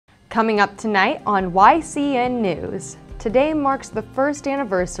Coming up tonight on YCN News, today marks the first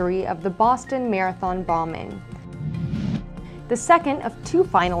anniversary of the Boston Marathon bombing. The second of two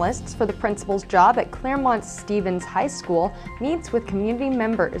finalists for the principal's job at Claremont-Stevens High School meets with community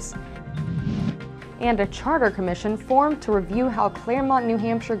members. And a charter commission formed to review how Claremont, New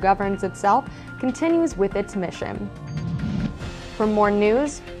Hampshire governs itself continues with its mission. For more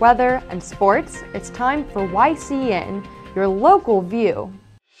news, weather, and sports, it's time for YCN, your local view.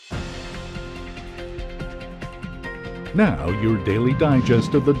 Now, your daily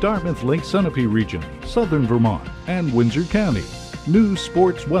digest of the Dartmouth Lake Sunapee region, southern Vermont, and Windsor County. News,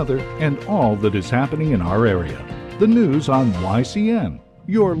 sports, weather, and all that is happening in our area. The news on YCN,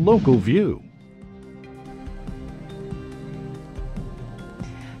 your local view.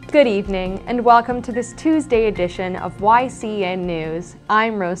 Good evening, and welcome to this Tuesday edition of YCN News.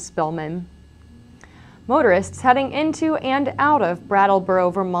 I'm Rose Spillman. Motorists heading into and out of Brattleboro,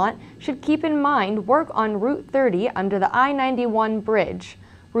 Vermont should keep in mind work on Route 30 under the I-91 bridge.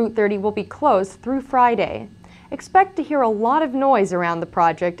 Route 30 will be closed through Friday. Expect to hear a lot of noise around the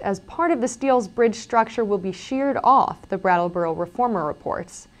project as part of the steel's bridge structure will be sheared off, the Brattleboro Reformer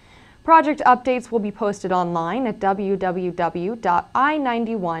reports. Project updates will be posted online at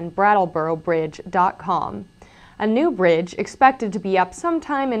www.i91brattleboro.bridge.com. A new bridge, expected to be up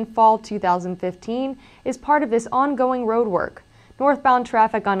sometime in fall 2015, is part of this ongoing roadwork. Northbound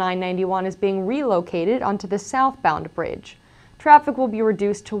traffic on I-91 is being relocated onto the southbound bridge. Traffic will be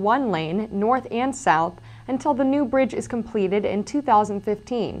reduced to one lane, north and south, until the new bridge is completed in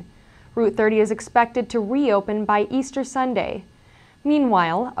 2015. Route 30 is expected to reopen by Easter Sunday.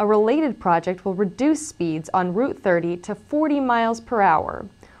 Meanwhile, a related project will reduce speeds on Route 30 to 40 miles per hour.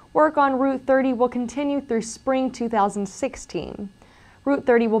 Work on Route 30 will continue through spring 2016. Route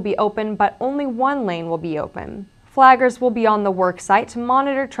 30 will be open, but only one lane will be open. Flaggers will be on the work site to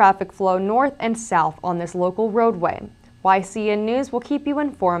monitor traffic flow north and south on this local roadway. YCN News will keep you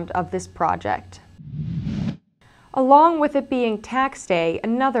informed of this project. Along with it being Tax Day,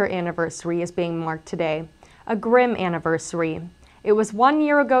 another anniversary is being marked today, a grim anniversary. It was 1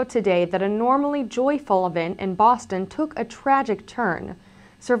 year ago today that a normally joyful event in Boston took a tragic turn.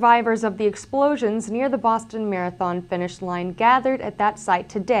 Survivors of the explosions near the Boston Marathon finish line gathered at that site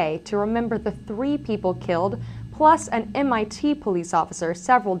today to remember the 3 people killed, plus an MIT police officer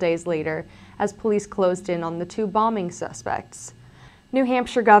several days later, as police closed in on the 2 bombing suspects. New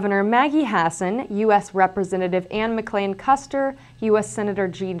Hampshire Governor Maggie Hassan, U.S. Representative Anne McLean Custer, U.S. Senator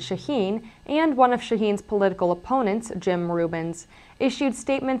Jeanne Shaheen, and one of Shaheen's political opponents, Jim Rubens, issued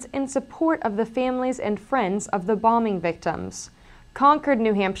statements in support of the families and friends of the bombing victims. Concord,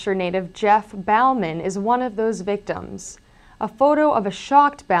 New Hampshire native Jeff Bauman is one of those victims. A photo of a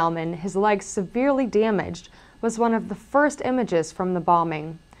shocked Bauman, his legs severely damaged, was one of the first images from the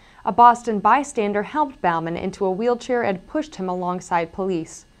bombing. A Boston bystander helped Bauman into a wheelchair and pushed him alongside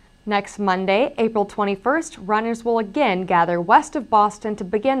police. Next Monday, April 21st, runners will again gather west of Boston to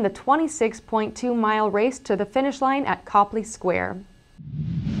begin the 26.2-mile race to the finish line at Copley Square.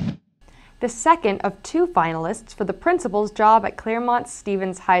 The second of 2 finalists for the principal's job at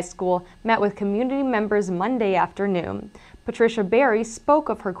Claremont-Stevens High School met with community members Monday afternoon. Patricia Berry spoke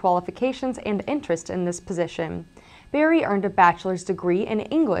of her qualifications and interest in this position. Berry earned a bachelor's degree in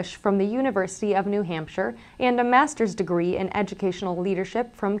English from the University of New Hampshire and a master's degree in educational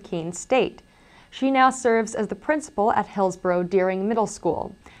leadership from Keene State. She now serves as the principal at Hillsborough Deering Middle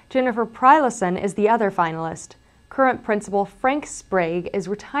School. Jennifer Prylason is the other finalist. Current principal Frank Sprague is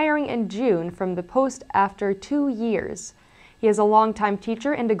retiring in June from the post after 2 years. He is a longtime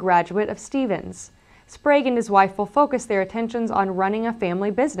teacher and a graduate of Stevens. Sprague and his wife will focus their attentions on running a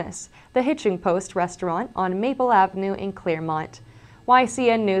family business, the Hitching Post restaurant on Maple Avenue in Claremont.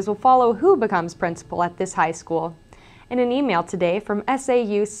 YCN News will follow who becomes principal at this high school. In an email today from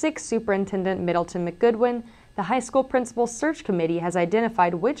SAU 6 Superintendent Middleton McGoodwin, the high school principal search committee has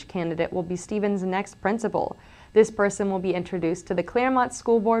identified which candidate will be Stevens' next principal. This person will be introduced to the Claremont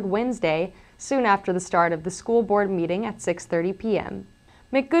School Board Wednesday, soon after the start of the school board meeting at 6:30 p.m.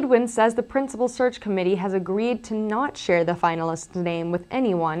 McGoodwin says the principal search committee has agreed to not share the finalist's name with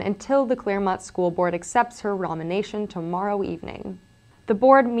anyone until the Claremont School Board accepts her nomination tomorrow evening. The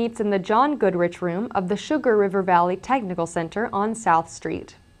board meets in the John Goodrich Room of the Sugar River Valley Technical Center on South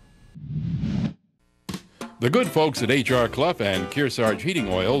Street. The good folks at H.R. Clough and Kearsarge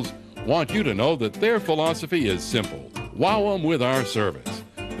Heating Oils want you to know that their philosophy is simple. Wow 'em with our service.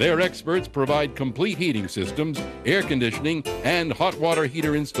 Their experts provide complete heating systems, air conditioning, and hot water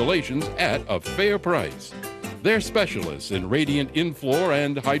heater installations at a fair price. They're specialists in radiant in-floor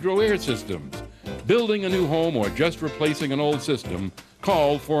and hydro air systems, Building a new home or just replacing an old system,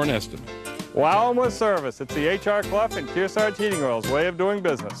 call for an estimate. Wow 'em with service. It's the H.R. Clough and Kearsarge Heating Oil's way of doing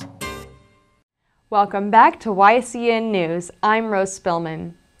business. Welcome back to YCN News. I'm Rose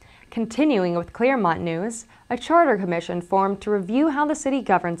Spillman. Continuing with Clermont News, a charter commission formed to review how the city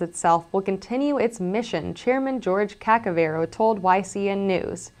governs itself will continue its mission, Chairman George Cacavero told YCN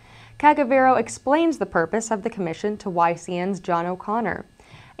News. Cacavero explains the purpose of the commission to YCN's John O'Connor.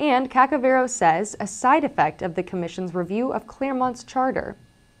 And Cacavero says a side effect of the commission's review of Clermont's charter.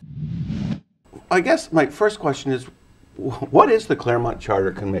 I guess my first question is, what is the Clermont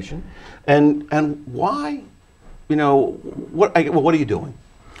Charter Commission, and why, what are you doing?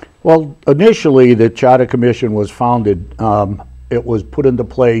 Well, initially the Charter Commission was founded. It was put into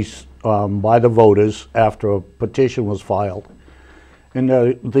place by the voters after a petition was filed. And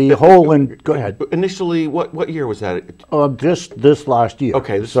go ahead. Initially, what year was that? This last year.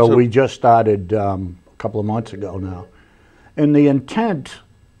 Okay. So we just started a couple of months ago now. And the intent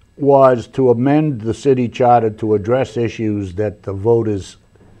was to amend the city charter to address issues that the voters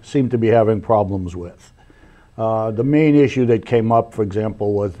seem to be having problems with. The main issue that came up, for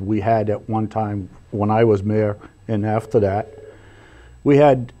example, was we had at one time when I was mayor, and after that, we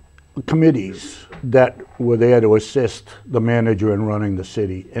had committees that were there to assist the manager in running the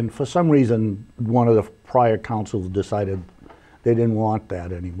city. And for some reason, one of the prior councils decided they didn't want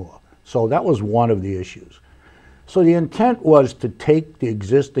that anymore. So that was one of the issues. So the intent was to take the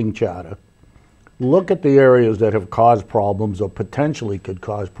existing charter, look at the areas that have caused problems or potentially could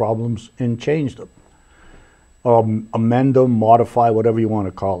cause problems, and change them. Amend them, modify, whatever you want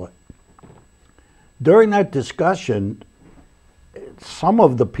to call it. During that discussion, some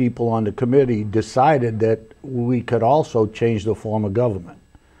of the people on the committee decided that we could also change the form of government.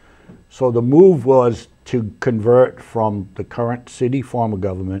 So the move was to convert from the current city form of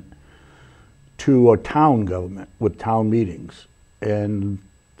government to a town government with town meetings. And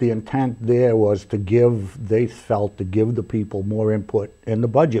the intent there was to they felt to give the people more input in the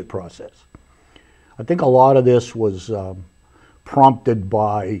budget process. I think a lot of this was prompted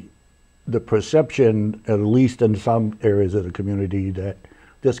by the perception, at least in some areas of the community, that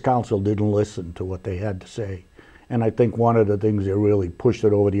this council didn't listen to what they had to say. And I think one of the things that really pushed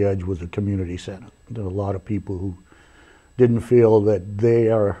it over the edge was the community center. There were a lot of people who didn't feel that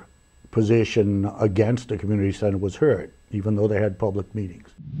their position against the community center was heard, even though they had public meetings.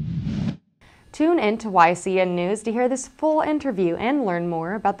 Tune in to YCN News to hear this full interview and learn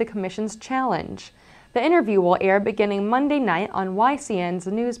more about the Commission's challenge. The interview will air beginning Monday night on YCN's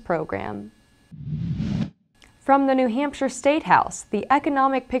news program. From the New Hampshire State House, the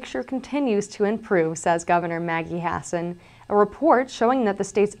economic picture continues to improve, says Governor Maggie Hassan. A report showing that the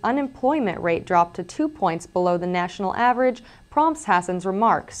state's unemployment rate dropped to 2 points below the national average prompts Hassan's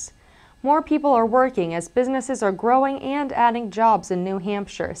remarks. More people are working as businesses are growing and adding jobs in New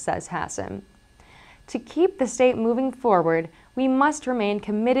Hampshire, says Hassan. To keep the state moving forward, we must remain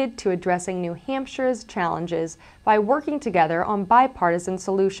committed to addressing New Hampshire's challenges by working together on bipartisan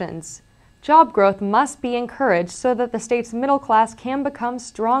solutions. Job growth must be encouraged so that the state's middle class can become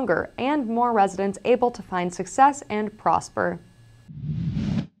stronger and more residents able to find success and prosper.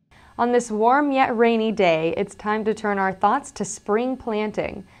 On this warm yet rainy day, it's time to turn our thoughts to spring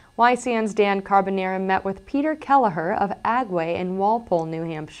planting. YCN's Dan Carbonera met with Peter Kelleher of Agway in Walpole, New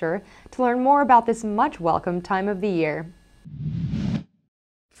Hampshire, to learn more about this much welcome time of the year.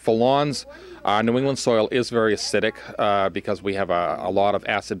 For lawns, New England soil is very acidic because we have a lot of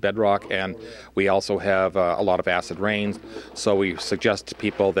acid bedrock, and we also have a lot of acid rains. So we suggest to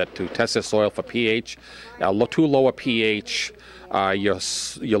people that to test their soil for pH. Too low a pH,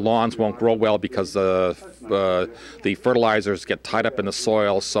 your lawns won't grow well because the fertilizers get tied up in the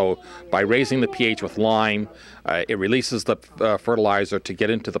soil. So by raising the pH with lime, it releases the fertilizer to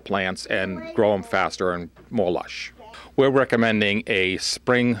get into the plants and grow them faster and more lush. We're recommending a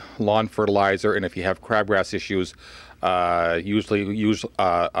spring lawn fertilizer, and if you have crabgrass issues, usually use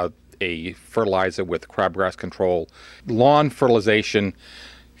a fertilizer with crabgrass control. Lawn fertilization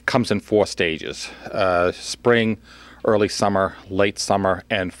comes in 4 stages: spring, early summer, late summer,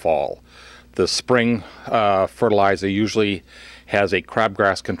 and fall. The spring fertilizer usually has a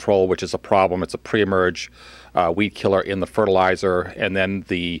crabgrass control, which is a problem. It's a pre-emerge weed killer in the fertilizer, and then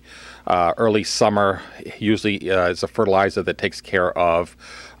the early summer usually is a fertilizer that takes care of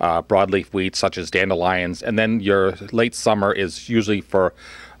broadleaf weeds such as dandelions, and then your late summer is usually for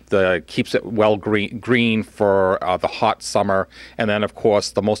keeps it well green for the hot summer. And then, of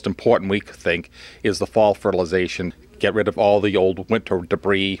course, the most important we think is the fall fertilization. Get rid of all the old winter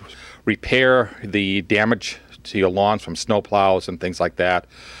debris, repair the damage to your lawns from snow plows and things like that.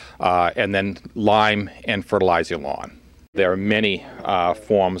 and then lime and fertilize your lawn. There are many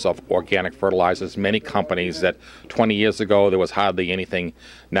forms of organic fertilizers, many companies that 20 years ago there was hardly anything.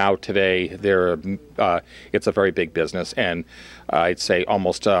 Now today it's a very big business, and I'd say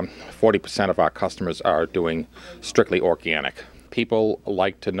almost 40% of our customers are doing strictly organic. People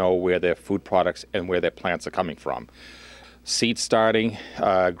like to know where their food products and where their plants are coming from. Seed starting,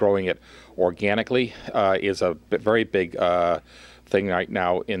 growing it organically is a very big thing right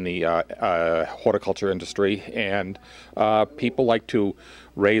now in the horticulture industry, and people like to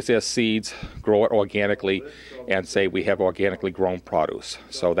raise their seeds, grow it organically, and say we have organically grown produce.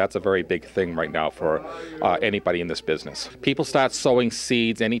 So that's a very big thing right now for anybody in this business. People start sowing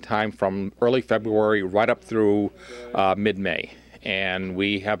seeds anytime from early February right up through mid-May. And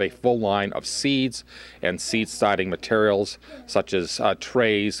we have a full line of seeds and seed starting materials such as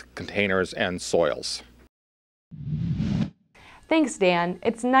trays, containers, and soils. Thanks, Dan.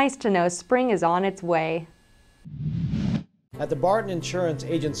 It's nice to know spring is on its way. At the Barton Insurance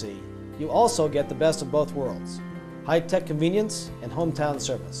Agency, you also get the best of both worlds: high-tech convenience and hometown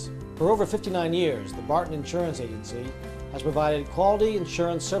service. For over 59 years, the Barton Insurance Agency has provided quality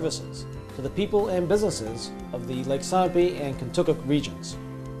insurance services to the people and businesses of the Lake Sunapee and Kentucky regions.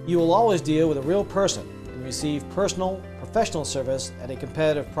 You will always deal with a real person and receive personal, professional service at a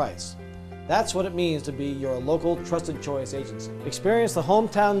competitive price. That's what it means to be your local trusted choice agency. Experience the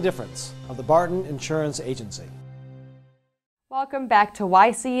hometown difference of the Barton Insurance Agency. Welcome back to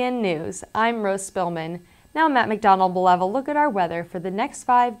YCN News. I'm Rose Spillman. Now Matt McDonald will have a look at our weather for the next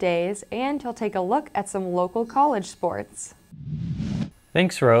 5 days, and he'll take a look at some local college sports.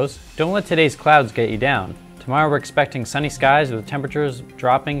 Thanks, Rose. Don't let today's clouds get you down. Tomorrow we're expecting sunny skies with temperatures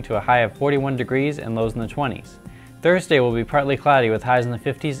dropping to a high of 41 degrees and lows in the 20s. Thursday will be partly cloudy with highs in the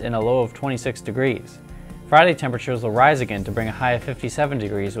 50s and a low of 26 degrees. Friday temperatures will rise again to bring a high of 57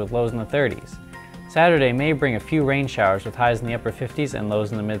 degrees with lows in the 30s. Saturday may bring a few rain showers with highs in the upper 50s and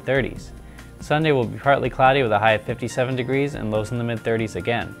lows in the mid 30s. Sunday will be partly cloudy with a high of 57 degrees and lows in the mid 30s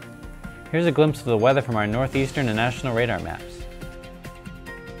again. Here's a glimpse of the weather from our northeastern and national radar maps.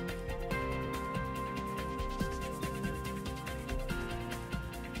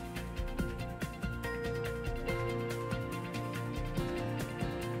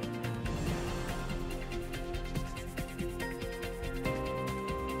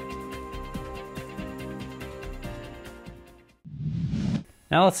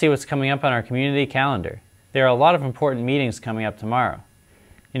 Now let's see what's coming up on our community calendar. There are a lot of important meetings coming up tomorrow.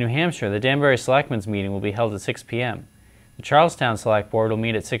 In New Hampshire, the Danbury Selectmen's meeting will be held at 6 p.m. The Charlestown Select Board will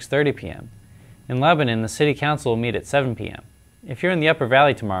meet at 6:30 p.m. In Lebanon, the City Council will meet at 7 p.m. If you're in the Upper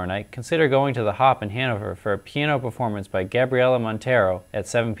Valley tomorrow night, consider going to the Hop in Hanover for a piano performance by Gabriela Montero at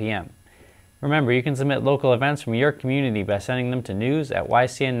 7 p.m. Remember, you can submit local events from your community by sending them to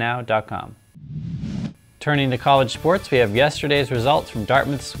news@ycnnow.com. Turning to college sports, we have yesterday's results from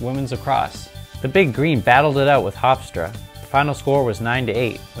Dartmouth's women's lacrosse. The Big Green battled it out with Hofstra. The final score was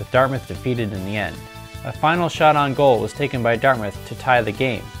 9-8, with Dartmouth defeated in the end. A final shot on goal was taken by Dartmouth to tie the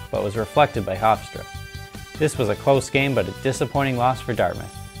game, but was reflected by Hofstra. This was a close game, but a disappointing loss for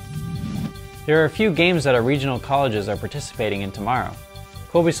Dartmouth. There are a few games that our regional colleges are participating in tomorrow.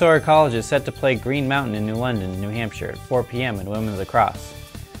 Colby Sawyer College is set to play Green Mountain in New London, New Hampshire at 4 p.m. in women's lacrosse.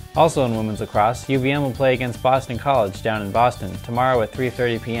 Also in women's lacrosse, UVM will play against Boston College down in Boston tomorrow at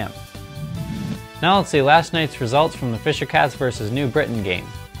 3:30 p.m. Now let's see last night's results from the Fisher Cats vs. New Britain game.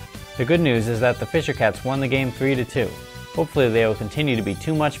 The good news is that the Fisher Cats won the game 3-2. Hopefully they will continue to be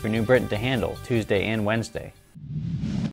too much for New Britain to handle Tuesday and Wednesday.